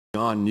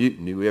John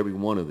Newton knew every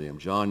one of them.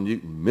 John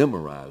Newton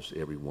memorized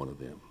every one of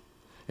them.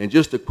 And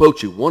just to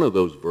quote you one of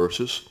those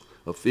verses,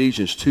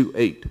 Ephesians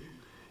 2:8,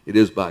 it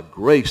is by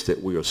grace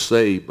that we are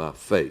saved by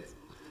faith,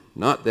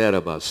 not that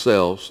of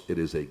ourselves. It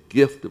is a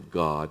gift of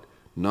God,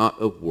 not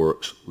of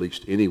works,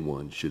 lest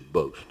anyone should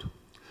boast.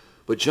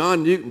 But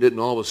John Newton didn't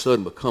all of a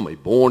sudden become a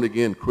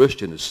born-again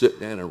Christian and sit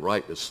down and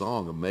write the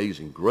song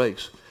Amazing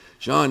Grace.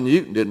 John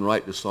Newton didn't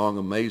write the song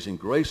Amazing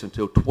Grace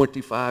until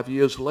 25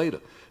 years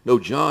later. No,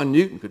 John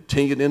Newton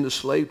continued in the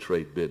slave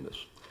trade business.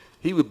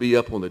 He would be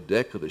up on the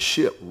deck of the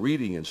ship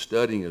reading and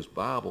studying his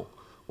Bible,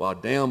 while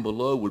down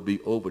below would be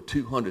over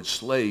 200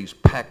 slaves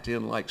packed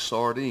in like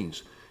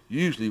sardines.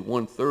 Usually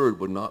 1/3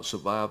 would not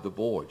survive the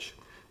voyage.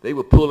 They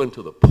would pull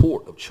into the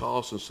port of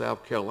Charleston,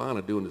 South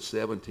Carolina during the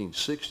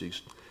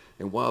 1760s,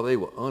 and while they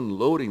were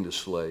unloading the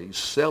slaves,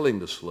 selling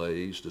the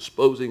slaves,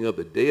 disposing of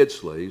the dead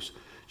slaves,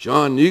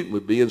 John Newton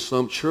would be in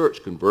some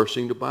church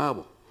conversing the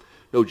Bible.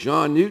 No,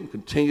 John Newton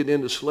continued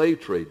in the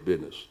slave trade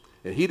business,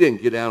 and he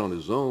didn't get out on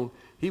his own.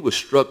 He was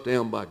struck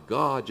down by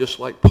God just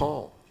like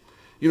Paul.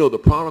 You know, the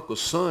prodigal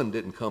son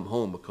didn't come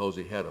home because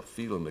he had a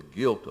feeling of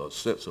guilt or a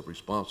sense of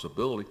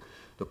responsibility.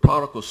 The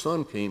prodigal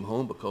son came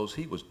home because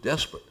he was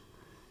desperate.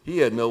 He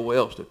had nowhere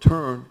else to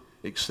turn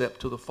except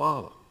to the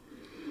Father.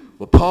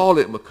 Well, Paul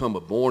didn't become a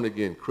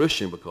born-again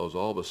Christian because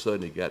all of a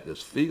sudden he got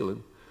this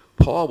feeling.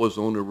 Paul was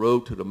on the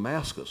road to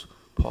Damascus.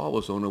 Paul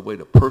was on the way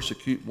to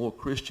persecute more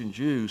Christian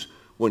Jews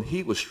when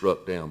he was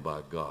struck down by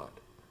God.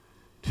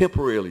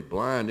 Temporarily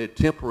blinded,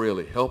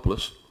 temporarily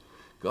helpless,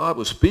 God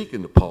was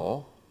speaking to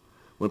Paul.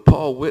 When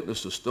Paul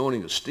witnessed the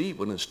stoning of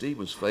Stephen and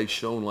Stephen's face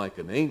shone like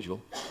an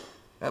angel,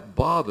 that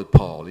bothered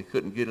Paul. He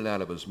couldn't get it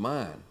out of his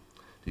mind.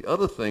 The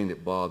other thing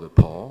that bothered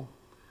Paul,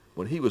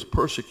 when he was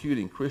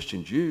persecuting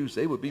Christian Jews,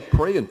 they would be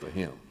praying for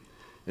him.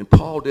 And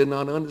Paul did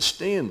not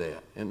understand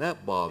that, and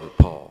that bothered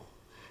Paul.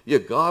 Yeah,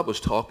 God was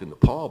talking to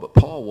Paul, but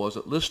Paul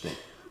wasn't listening.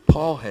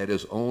 Paul had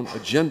his own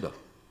agenda.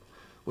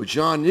 Well,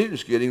 John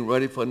Newton's getting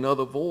ready for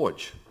another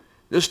voyage.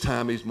 This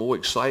time he's more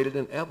excited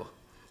than ever.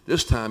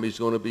 This time he's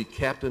going to be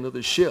captain of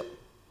the ship.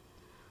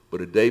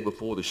 But a day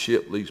before the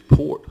ship leaves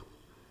port,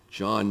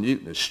 John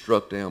Newton is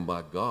struck down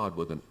by God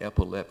with an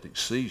epileptic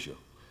seizure.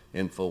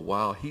 And for a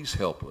while he's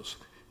helpless.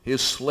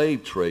 His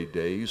slave trade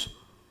days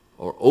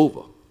are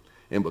over.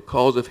 And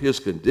because of his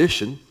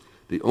condition,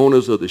 the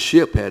owners of the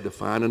ship had to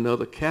find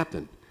another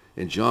captain.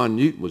 And John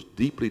Newton was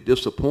deeply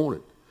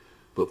disappointed.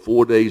 But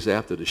 4 days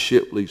after the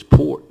ship leaves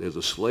port, there's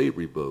a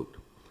slavery boat,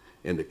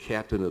 and the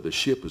captain of the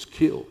ship is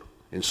killed,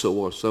 and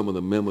so are some of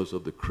the members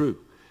of the crew.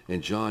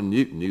 And John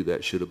Newton knew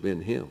that should have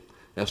been him.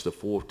 That's the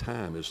 4th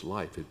time his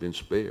life had been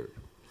spared.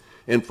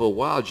 And for a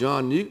while,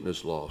 John Newton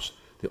is lost.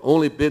 The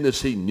only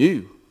business he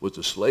knew was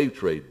the slave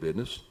trade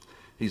business.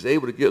 He's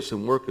able to get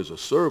some work as a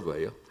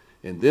surveyor,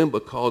 and then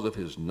because of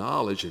his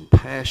knowledge and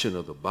passion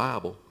of the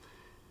Bible,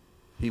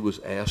 he was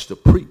asked to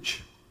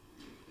preach.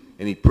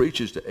 And he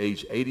preaches to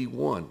age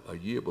 81, a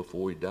year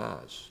before he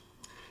dies.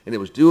 And it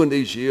was during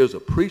these years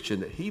of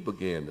preaching that he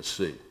began to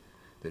see,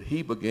 that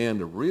he began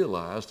to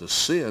realize the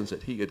sins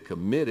that he had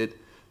committed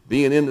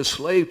being in the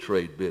slave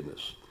trade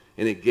business.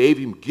 And it gave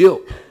him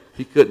guilt.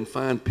 He couldn't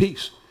find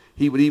peace.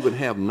 He would even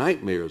have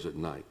nightmares at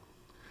night.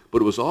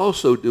 But it was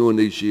also during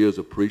these years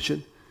of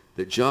preaching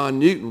that John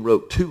Newton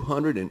wrote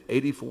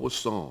 284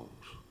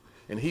 songs.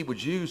 And he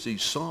would use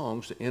these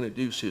songs to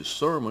introduce his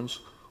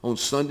sermons on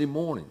Sunday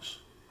mornings.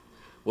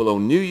 Well,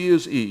 on New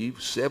Year's Eve,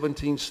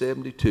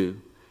 1772,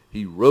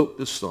 he wrote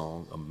the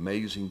song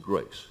Amazing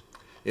Grace.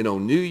 And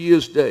on New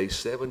Year's Day,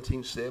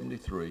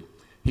 1773,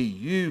 he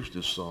used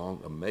the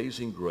song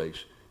Amazing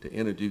Grace to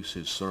introduce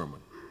his sermon.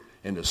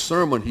 And the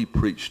sermon he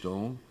preached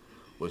on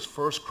was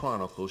 1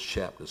 Chronicles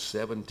chapter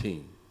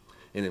 17.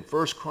 And in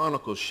 1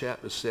 Chronicles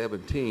chapter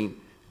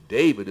 17,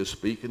 David is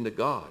speaking to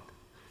God.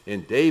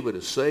 And David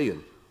is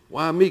saying,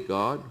 "Why me,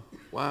 God?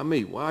 Why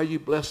me? Why are you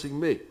blessing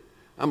me?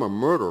 I'm a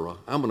murderer.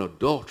 I'm an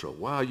adulterer.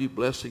 Why are you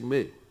blessing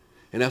me?"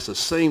 And that's the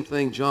same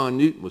thing John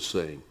Newton was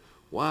saying.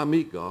 "Why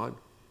me, God?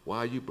 Why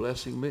are you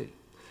blessing me?"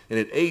 And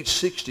at age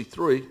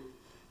 63,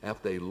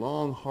 after a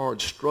long,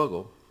 hard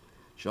struggle,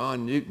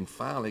 John Newton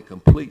finally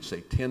completes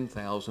a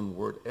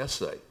 10,000-word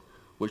essay,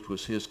 which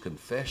was his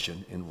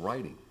confession in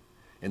writing.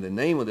 And the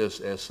name of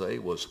this essay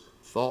was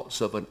Thoughts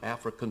of an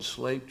African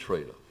Slave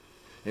Trader.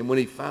 And when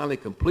he finally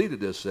completed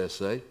this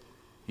essay,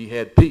 he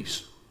had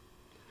peace.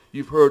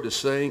 You've heard the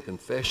saying,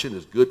 confession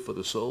is good for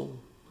the soul.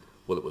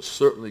 Well, it was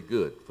certainly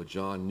good for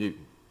John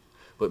Newton.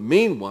 But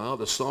meanwhile,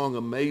 the song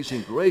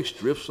Amazing Grace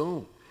drifts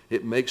on.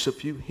 It makes a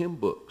few hymn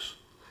books.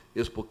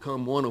 It's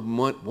become one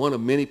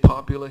of many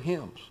popular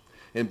hymns.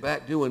 And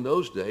back during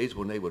those days,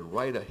 when they would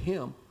write a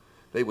hymn,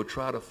 they would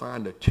try to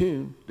find a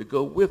tune to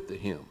go with the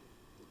hymn.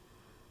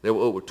 There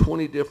were over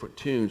 20 different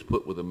tunes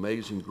put with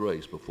Amazing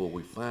Grace before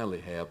we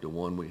finally have the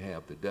one we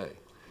have today.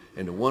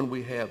 And the one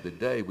we have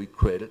today, we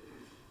credit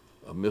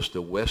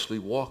Mr. Wesley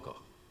Walker.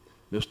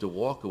 Mr.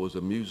 Walker was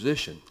a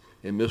musician,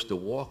 and Mr.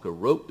 Walker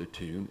wrote the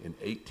tune in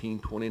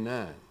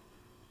 1829.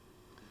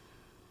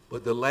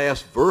 But the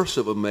last verse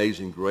of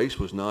Amazing Grace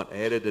was not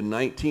added in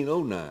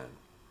 1909.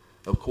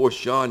 Of course,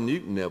 John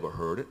Newton never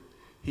heard it.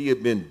 He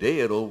had been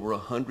dead over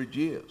 100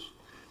 years.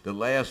 The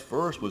last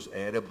verse was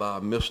added by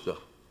Mr.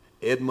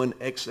 Edmund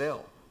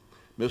Excell.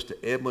 Mr.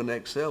 Edmund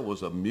Excell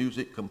was a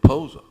music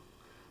composer,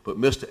 but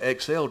Mr.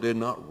 Excell did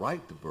not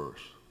write the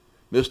verse.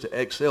 Mr.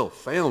 Excell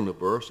found the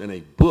verse in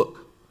a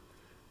book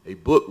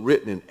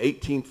written in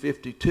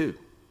 1852.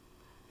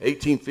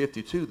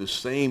 1852, the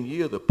same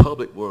year the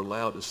public were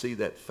allowed to see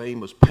that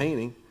famous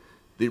painting,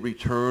 The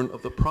Return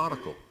of the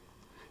Prodigal.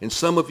 And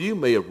some of you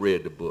may have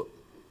read the book.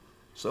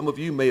 Some of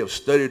you may have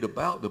studied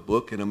about the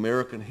book in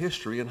American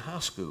history in high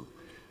school.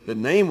 The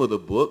name of the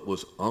book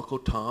was Uncle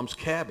Tom's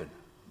Cabin.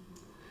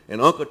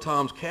 And Uncle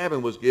Tom's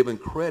Cabin was given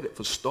credit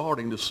for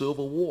starting the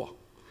Civil War.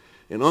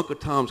 And Uncle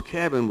Tom's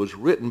Cabin was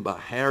written by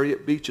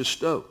Harriet Beecher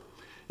Stowe.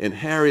 And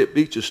Harriet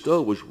Beecher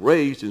Stowe was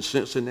raised in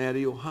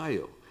Cincinnati,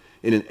 Ohio.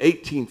 And in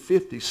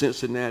 1850,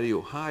 Cincinnati,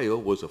 Ohio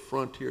was a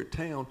frontier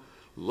town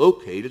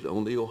located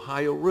on the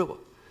Ohio River,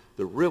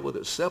 the river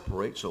that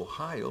separates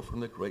Ohio from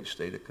the great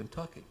state of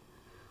Kentucky.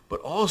 But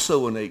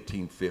also in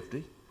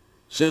 1850,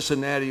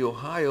 Cincinnati,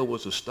 Ohio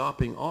was a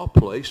stopping off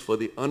place for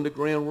the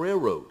Underground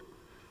Railroad.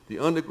 The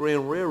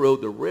Underground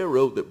Railroad, the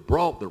railroad that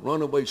brought the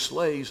runaway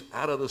slaves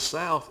out of the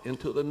South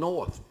into the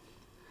North.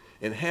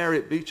 And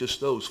Harriet Beecher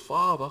Stowe's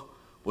father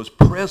was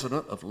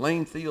president of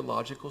Lane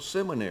Theological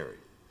Seminary.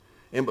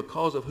 And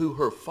because of who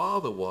her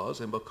father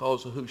was and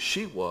because of who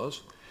she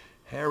was,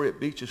 Harriet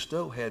Beecher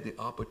Stowe had the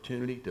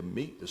opportunity to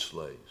meet the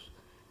slaves,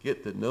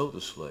 get to know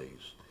the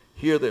slaves,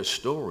 hear their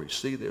stories,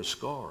 see their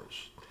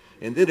scars.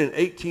 And then in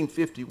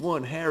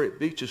 1851, Harriet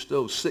Beecher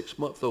Stowe's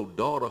 6-month-old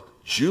daughter,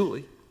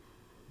 Julie,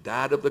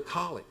 died of the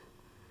colic.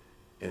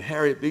 And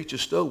Harriet Beecher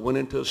Stowe went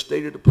into a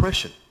state of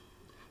depression.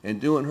 And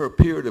during her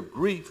period of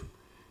grief,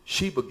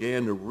 she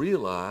began to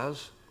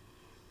realize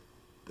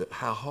that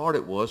how hard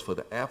it was for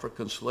the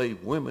African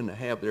slave women to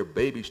have their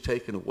babies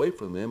taken away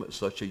from them at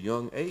such a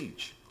young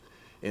age.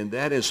 And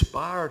that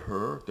inspired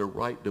her to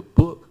write the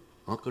book,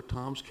 Uncle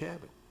Tom's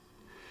Cabin.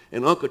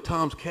 And Uncle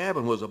Tom's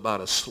Cabin was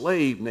about a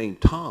slave named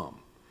Tom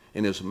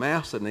and his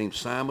master named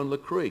Simon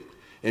LeCree.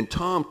 And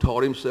Tom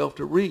taught himself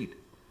to read.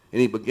 And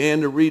he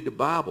began to read the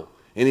Bible.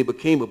 And he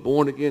became a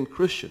born-again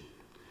Christian.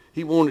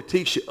 He wanted to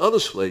teach the other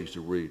slaves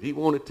to read. He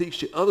wanted to teach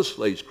the other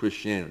slaves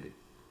Christianity.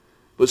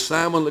 But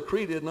Simon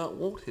LeCree did not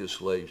want his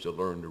slaves to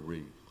learn to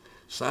read.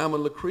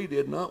 Simon LeCree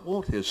did not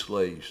want his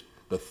slaves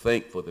to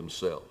think for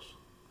themselves.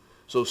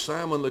 So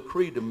Simon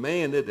LeCree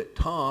demanded that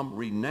Tom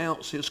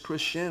renounce his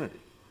Christianity.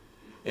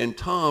 And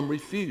Tom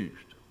refused.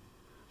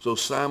 So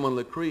Simon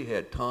LeCree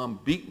had Tom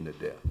beaten to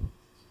death.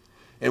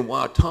 And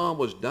while Tom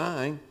was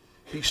dying,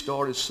 he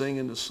started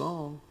singing the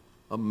song,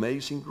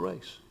 Amazing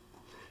Grace.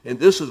 And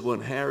this is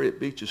when Harriet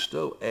Beecher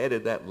Stowe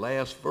added that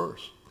last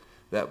verse.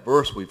 That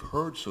verse we've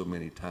heard so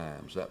many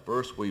times. That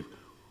verse we've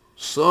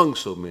sung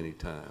so many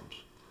times.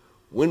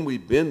 When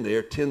we've been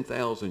there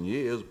 10,000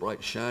 years,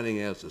 bright shining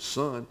as the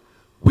sun,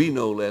 we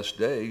know less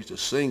days to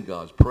sing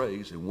God's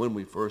praise than when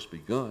we first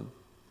begun.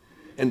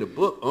 And the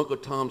book, Uncle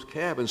Tom's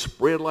Cabin,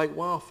 spread like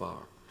wildfire.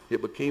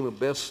 It became a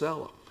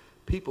bestseller.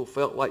 People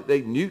felt like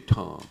they knew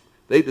Tom.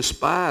 They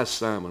despised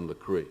Simon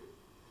LeCree.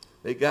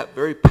 They got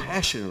very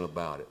passionate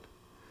about it.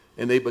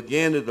 And they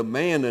began to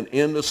demand an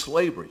end to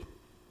slavery.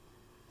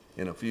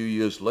 And a few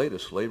years later,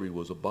 slavery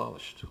was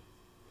abolished.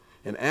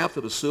 And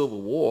after the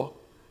Civil War,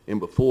 and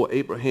before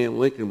Abraham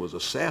Lincoln was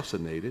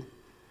assassinated,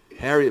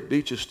 Harriet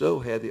Beecher Stowe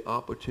had the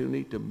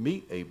opportunity to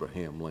meet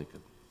Abraham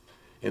Lincoln.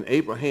 And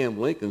Abraham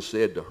Lincoln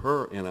said to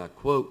her, and I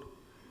quote,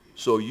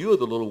 "So you're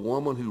the little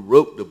woman who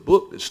wrote the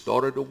book that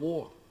started the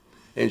war."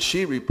 And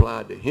she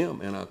replied to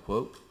him, and I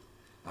quote,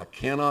 "I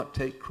cannot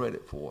take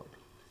credit for it.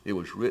 It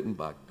was written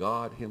by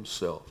God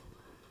himself.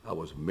 I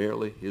was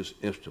merely his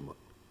instrument."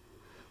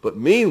 But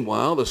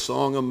meanwhile, the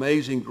song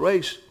Amazing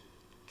Grace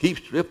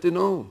keeps drifting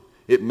on.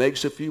 It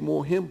makes a few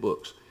more hymn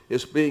books.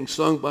 It's being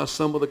sung by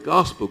some of the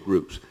gospel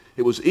groups.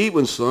 It was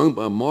even sung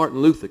by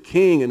Martin Luther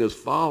King and his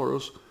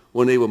followers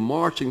when they were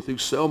marching through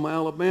Selma,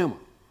 Alabama.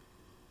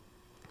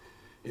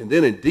 And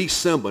then in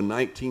December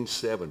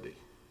 1970,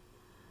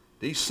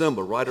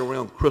 December, right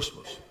around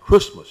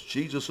Christmas,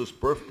 Jesus'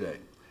 birthday,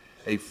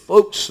 a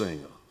folk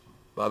singer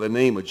by the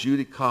name of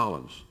Judy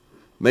Collins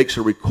makes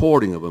a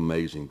recording of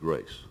Amazing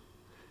Grace.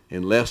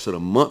 And less than a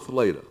month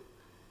later,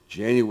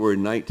 January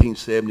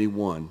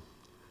 1971,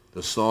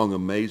 the song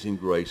Amazing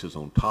Grace is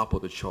on top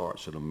of the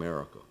charts in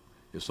America.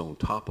 It's on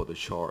top of the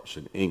charts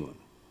in England.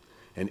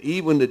 And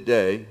even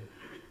today,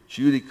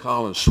 Judy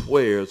Collins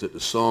swears that the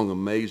song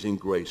Amazing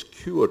Grace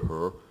cured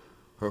her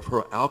of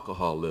her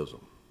alcoholism.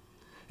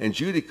 And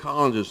Judy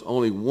Collins is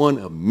only one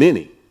of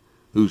many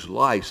whose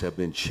lives have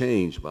been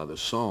changed by the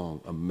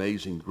song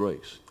Amazing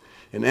Grace.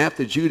 And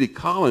after Judy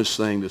Collins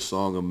sang the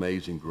song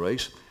Amazing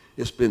Grace,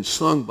 it's been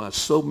sung by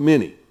so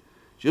many,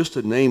 just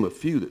to name a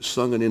few that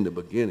sung it in the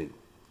beginning.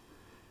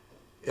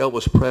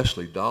 Elvis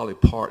Presley, Dolly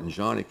Parton,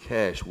 Johnny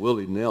Cash,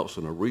 Willie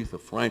Nelson, Aretha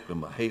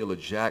Franklin, Mahalia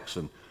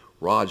Jackson,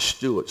 Rod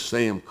Stewart,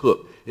 Sam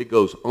Cooke. It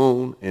goes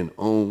on and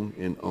on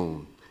and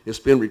on. It's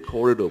been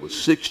recorded over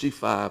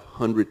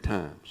 6,500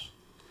 times.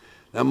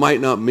 That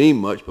might not mean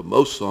much, but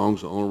most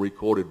songs are only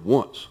recorded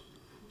once.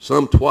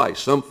 Some twice,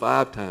 some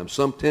 5 times,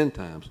 some 10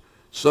 times,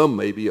 some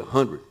maybe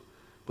 100.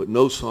 But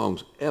no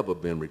song's ever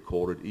been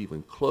recorded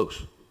even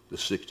close to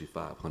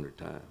 6,500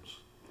 times.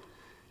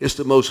 It's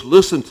the most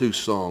listened to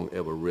song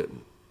ever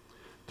written.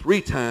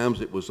 3 times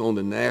it was on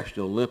the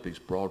National Olympics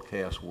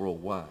broadcast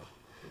worldwide.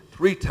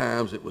 3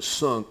 times it was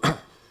sung at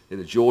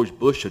the George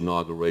Bush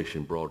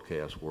inauguration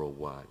broadcast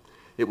worldwide.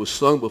 It was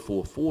sung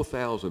before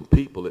 4,000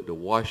 people at the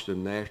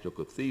Washington National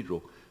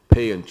Cathedral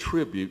paying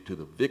tribute to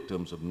the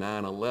victims of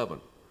 9/11,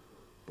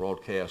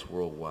 broadcast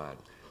worldwide.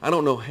 I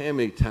don't know how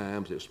many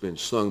times it's been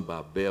sung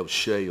by Bev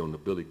Shea on the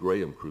Billy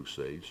Graham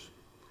Crusades.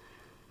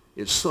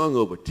 It's sung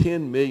over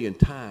 10 million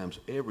times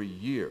every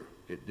year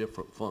at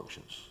different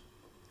functions.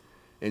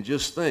 And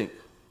just think,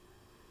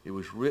 it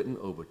was written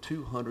over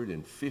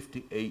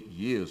 258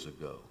 years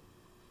ago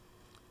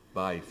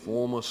by a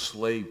former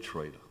slave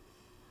trader.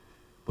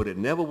 But it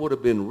never would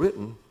have been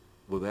written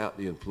without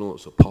the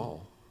influence of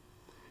Paul.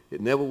 It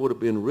never would have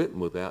been written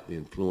without the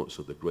influence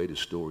of the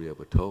greatest story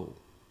ever told.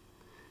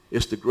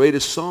 It's the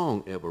greatest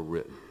song ever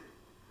written.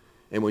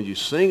 And when you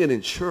sing it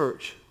in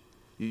church,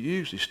 you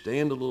usually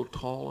stand a little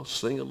taller,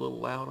 sing a little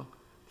louder,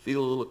 feel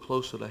a little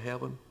closer to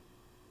heaven.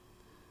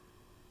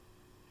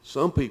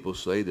 Some people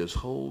say this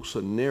whole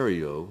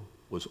scenario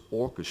was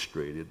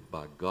orchestrated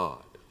by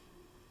God.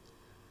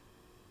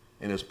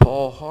 And as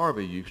Paul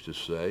Harvey used to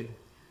say,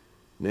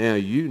 now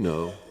you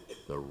know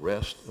the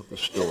rest of the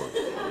story.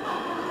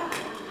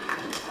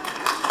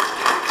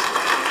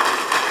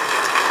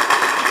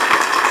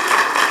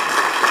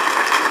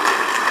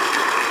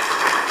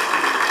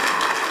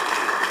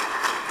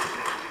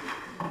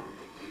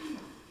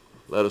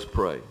 Let us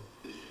pray.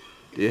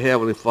 Dear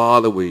Heavenly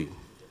Father, we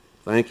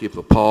thank you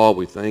for Paul.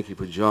 We thank you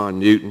for John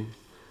Newton.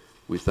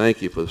 We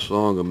thank you for the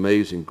song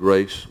Amazing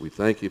Grace. We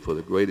thank you for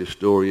the greatest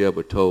story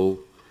ever told.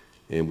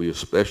 And we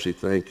especially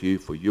thank you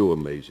for your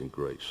amazing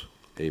grace.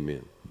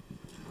 Amen.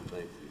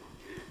 Thank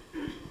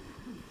you.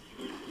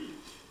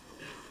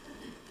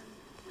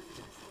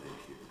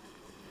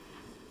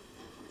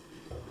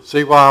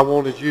 See why I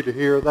wanted you to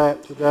hear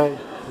that today?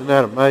 Isn't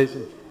that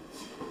amazing?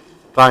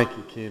 Thank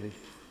you, Kenny.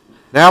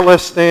 Now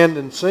let's stand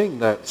and sing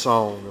that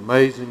song,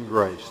 Amazing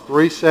Grace,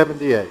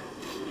 378.